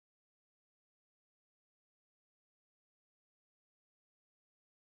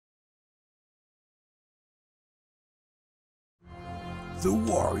The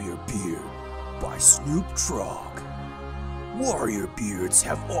Warrior Beard by Snoop Trogg. Warrior beards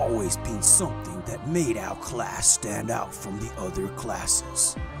have always been something that made our class stand out from the other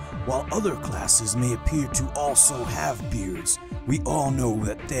classes. While other classes may appear to also have beards, we all know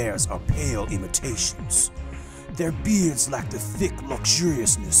that theirs are pale imitations. Their beards lack the thick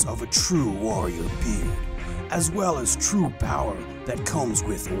luxuriousness of a true warrior beard, as well as true power that comes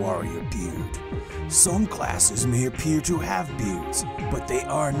with a warrior beard. Some classes may appear to have beards, but they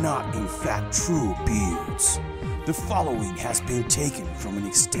are not in fact true beards. The following has been taken from an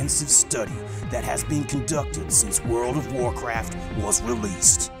extensive study that has been conducted since World of Warcraft was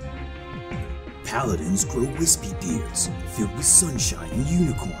released. Paladins grow wispy beards, filled with sunshine and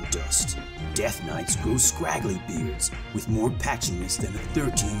unicorn dust. Death Knights grow scraggly beards, with more patchiness than a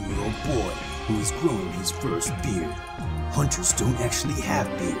 13-year-old boy who is growing his first beard. Hunters don't actually have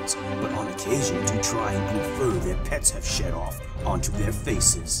beards, but on occasion do try and glue fur their pets have shed off onto their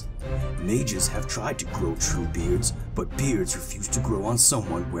faces. Mages have tried to grow true beards, but beards refuse to grow on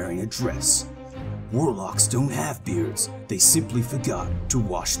someone wearing a dress. Warlocks don't have beards, they simply forgot to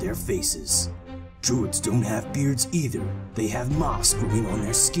wash their faces. Druids don't have beards either, they have moss growing on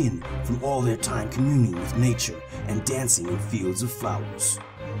their skin from all their time communing with nature and dancing in fields of flowers.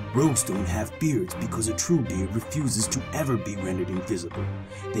 Rogues don't have beards because a true beard refuses to ever be rendered invisible.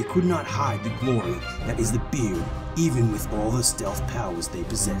 They could not hide the glory that is the beard, even with all the stealth powers they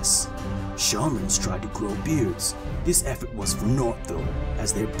possess. Shamans tried to grow beards. This effort was for naught though,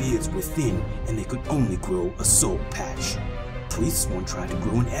 as their beards were thin and they could only grow a soul patch. Priests once tried to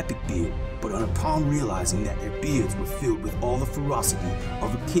grow an epic beard, but upon realizing that their beards were filled with all the ferocity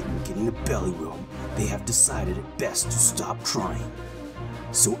of a kitten getting a belly rub, they have decided it best to stop trying.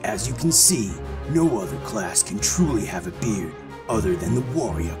 So as you can see, no other class can truly have a beard other than the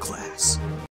warrior class.